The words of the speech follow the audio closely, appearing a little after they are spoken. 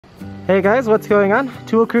Hey guys, what's going on?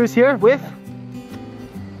 Tool Cruise here with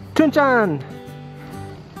Tunchan!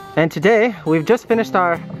 And today we've just finished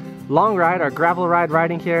our long ride, our gravel ride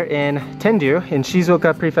riding here in Tenryu in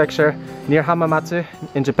Shizuoka prefecture near Hamamatsu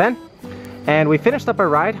in Japan. And we finished up our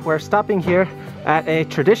ride. We're stopping here at a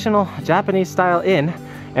traditional Japanese style inn,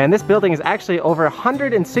 and this building is actually over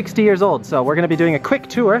 160 years old, so we're going to be doing a quick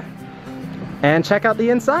tour and check out the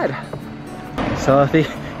inside. So the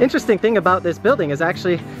interesting thing about this building is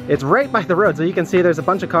actually it's right by the road, so you can see there's a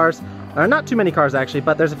bunch of cars, not too many cars actually,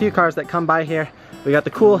 but there's a few cars that come by here. We got the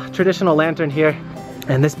cool traditional lantern here,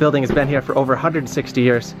 and this building has been here for over 160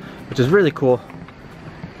 years, which is really cool.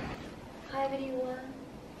 Hi everyone.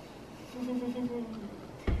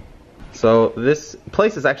 So this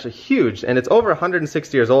place is actually huge, and it's over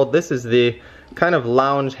 160 years old. This is the kind of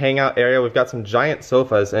lounge hangout area. We've got some giant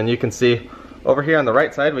sofas, and you can see over here on the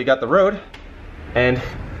right side we got the road and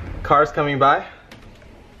cars coming by.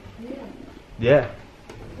 Yeah.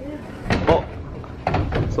 Oh,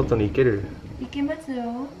 外に行ける。行けます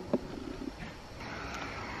よ。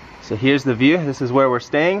 So here's the view. This is where we're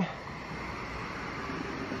staying.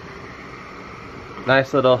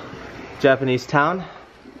 Nice little Japanese town.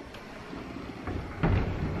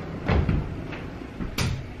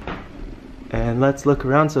 And let's look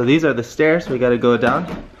around. So these are the stairs we gotta go down.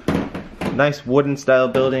 Nice wooden style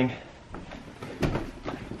building.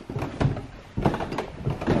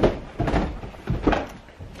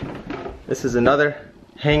 This is another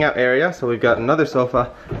hangout area. So we've got another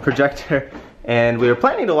sofa, projector, and we were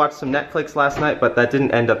planning to watch some Netflix last night, but that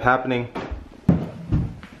didn't end up happening.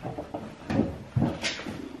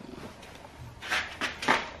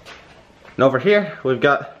 And over here, we've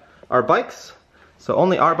got our bikes. So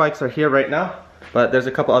only our bikes are here right now, but there's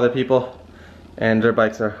a couple other people and their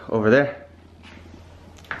bikes are over there.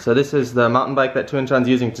 So this is the mountain bike that Tuanchan's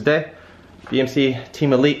using today. BMC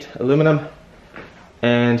Team Elite aluminum.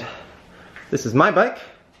 And this is my bike,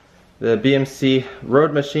 the BMC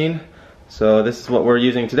Road Machine. So this is what we're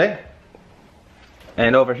using today.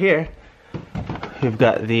 And over here, we've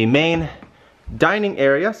got the main dining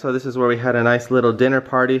area. So this is where we had a nice little dinner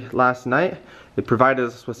party last night. They provided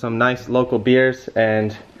us with some nice local beers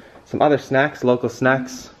and some other snacks, local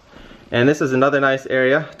snacks. And this is another nice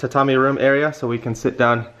area, tatami room area, so we can sit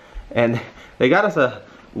down. And they got us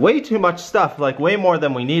way too much stuff, like way more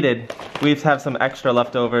than we needed. We have some extra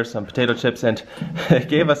leftovers, some potato chips, and they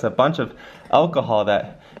gave us a bunch of alcohol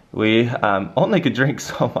that we only could drink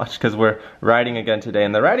so much because we're riding again today.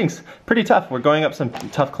 And the riding's pretty tough. We're going up some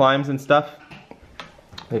tough climbs and stuff.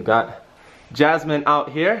 We've got Jasmine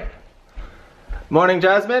out here. Morning,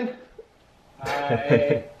 Jasmine.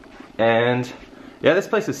 Hi. And yeah, this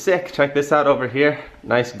place is sick. Check this out over here.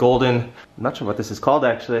 Nice golden, I'm not sure what this is called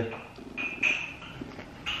actually.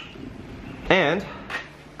 And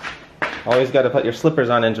always got to put your slippers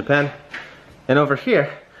on in Japan. And over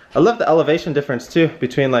here, I love the elevation difference too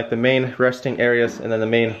between like the main resting areas and then the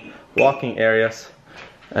main walking areas.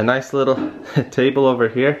 A nice little table over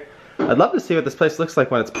here. I'd love to see what this place looks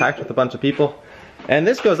like when it's packed with a bunch of people. And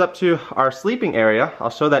this goes up to our sleeping area. I'll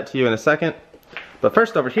show that to you in a second. But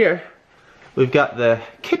first over here, we've got the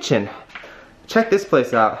kitchen. Check this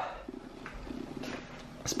place out.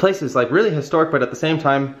 This place is like really historic, but at the same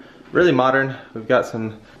time, really modern. We've got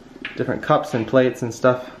some different cups and plates and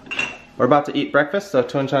stuff. We're about to eat breakfast, so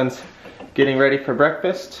Tuanchan's getting ready for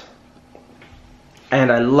breakfast.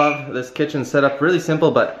 And I love this kitchen setup. Really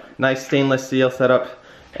simple, but nice stainless steel setup.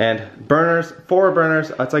 And burners, 4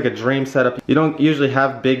 burners, it's like a dream setup. You don't usually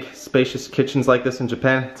have big spacious kitchens like this in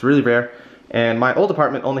Japan. It's really rare. And my old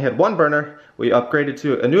apartment only had 1 burner. We upgraded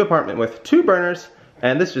to a new apartment with 2 burners,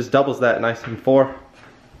 and this just doubles that, nice and 4.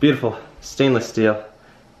 Beautiful stainless steel,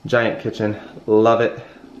 giant kitchen, love it.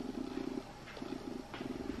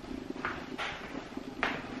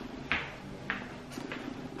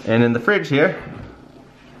 And in the fridge here,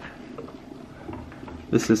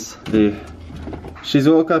 this is the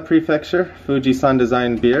Shizuoka prefecture Fuji-san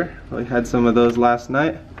design beer. We had some of those last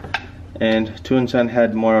night, and Tuanchan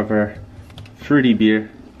had more of her fruity beer.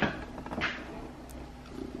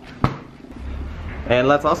 And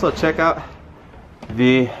let's also check out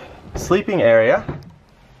the sleeping area.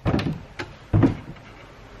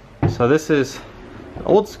 So this is an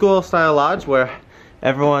old school style lodge where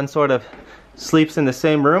everyone sort of sleeps in the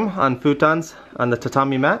same room on futons on the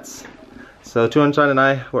tatami mats. So Tuanchan and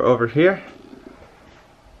I were over here,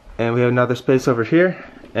 and we have another space over here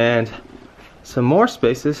and some more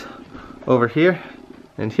spaces over here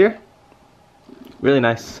and here. Really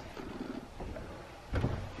nice.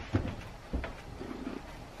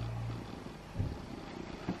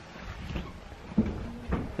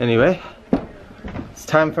 Anyway, let's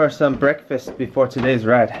time for some breakfast before today's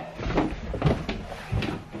ride.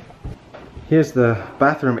 Here's the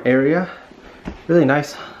bathroom area. Really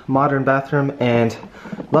nice modern bathroom, and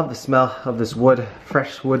love the smell of this wood,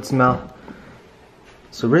 fresh wood smell.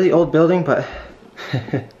 It's a really old building, but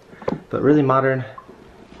but really modern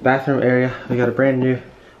bathroom area. We got a brand new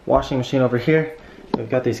washing machine over here. We've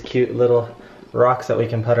got these cute little rocks that we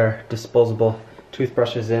can put our disposable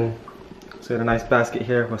toothbrushes in. So we got a nice basket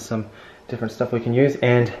here with some different stuff we can use,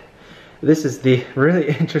 and this is the really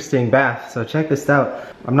interesting bath. So check this out.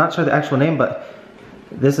 I'm not sure the actual name, but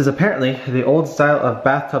this is apparently the old style of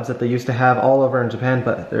bathtubs that they used to have all over in Japan,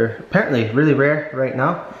 but they're apparently really rare right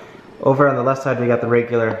now. Over on the left side we got the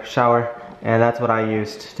regular shower, and that's what I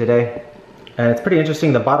used today. And it's pretty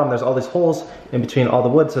interesting. The bottom, there's all these holes in between all the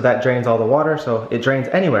wood, so that drains all the water, so it drains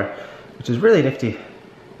anywhere, which is really nifty.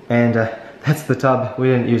 And that's the tub. We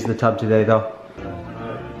didn't use the tub today though.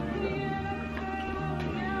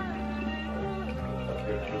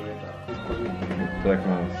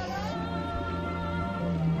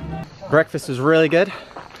 Breakfast was really good.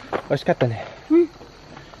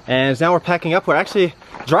 And now we're packing up. We're actually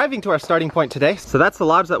driving to our starting point today. So that's the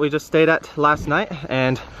lodge that we just stayed at last night,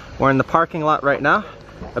 and we're in the parking lot right now,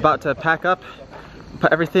 about to pack up,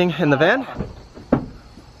 put everything in the van.